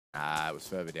Nah, it was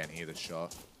further down here, the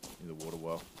shot. In the water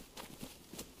well.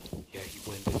 Yeah, he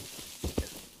went in. Yeah.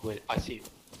 Wait, I see it.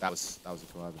 That was a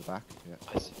guy over the back. Yeah.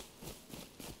 I see.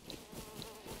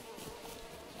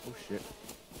 Oh shit.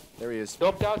 There he is.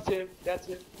 Nope, that's him. That's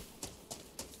him.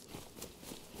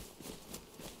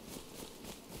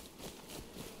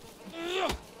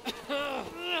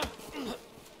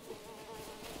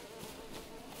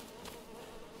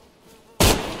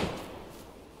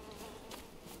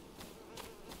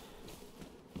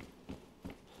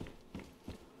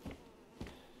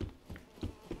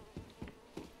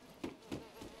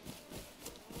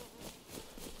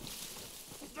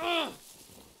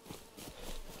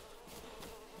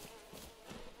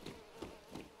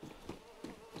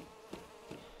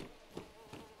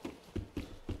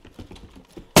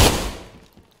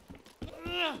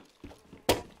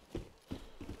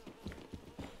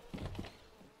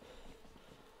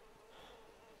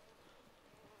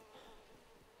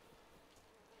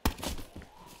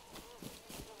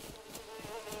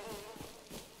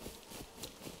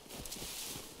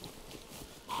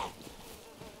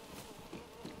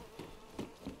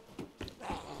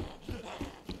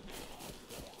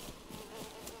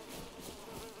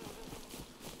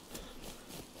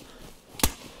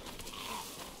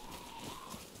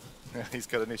 He's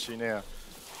got an issue now.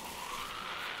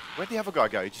 Where'd the other guy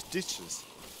go? He just ditches.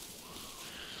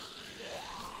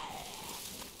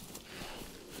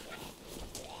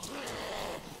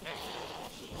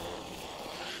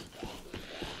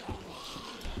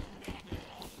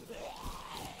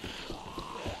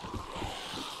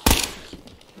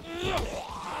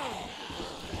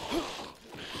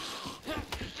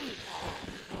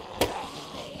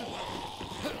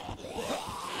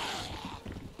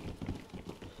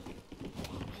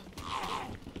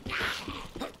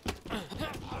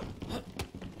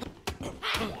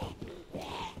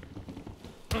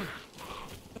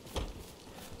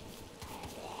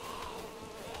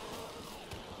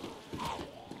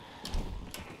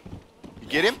 You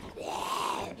get him?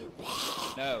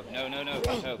 No.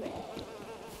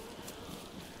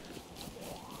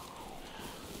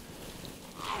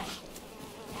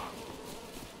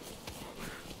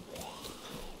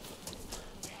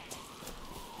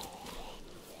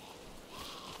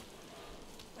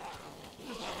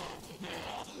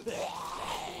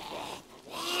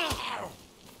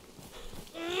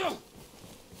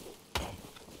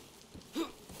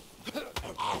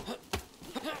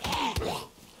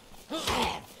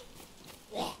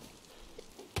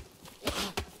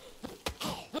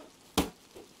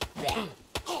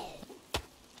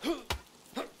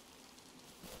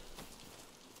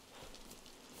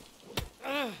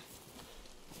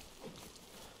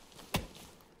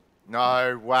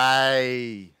 No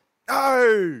way.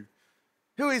 No.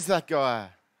 Who is that guy?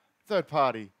 Third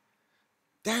party.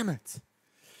 Damn it.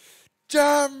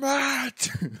 Damn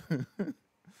it.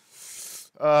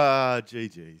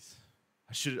 GG's.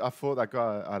 I thought that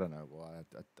guy, I don't know why.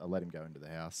 I let him go into the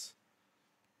house.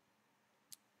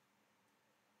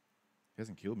 He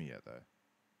hasn't killed me yet though.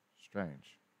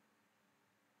 Strange.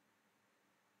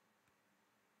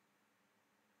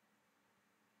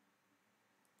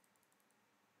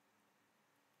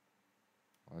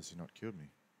 Why has he not killed me?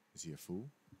 Is he a fool?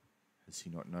 Does he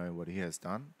not know what he has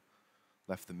done?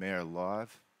 Left the mayor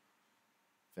alive.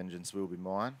 Vengeance will be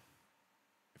mine.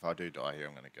 If I do die here,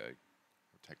 I'm going to go.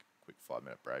 I'll take a quick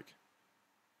 5-minute break.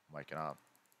 I'm waking up.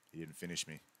 He didn't finish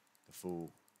me. The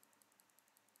fool.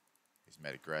 He's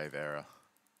made a grave error.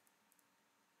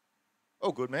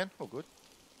 All good, man. All good.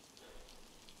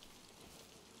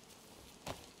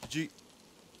 Did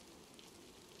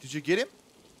you get him?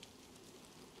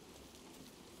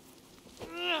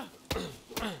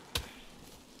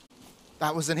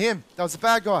 That wasn't him. That was the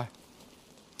bad guy.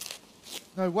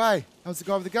 No way. That was the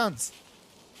guy with the guns.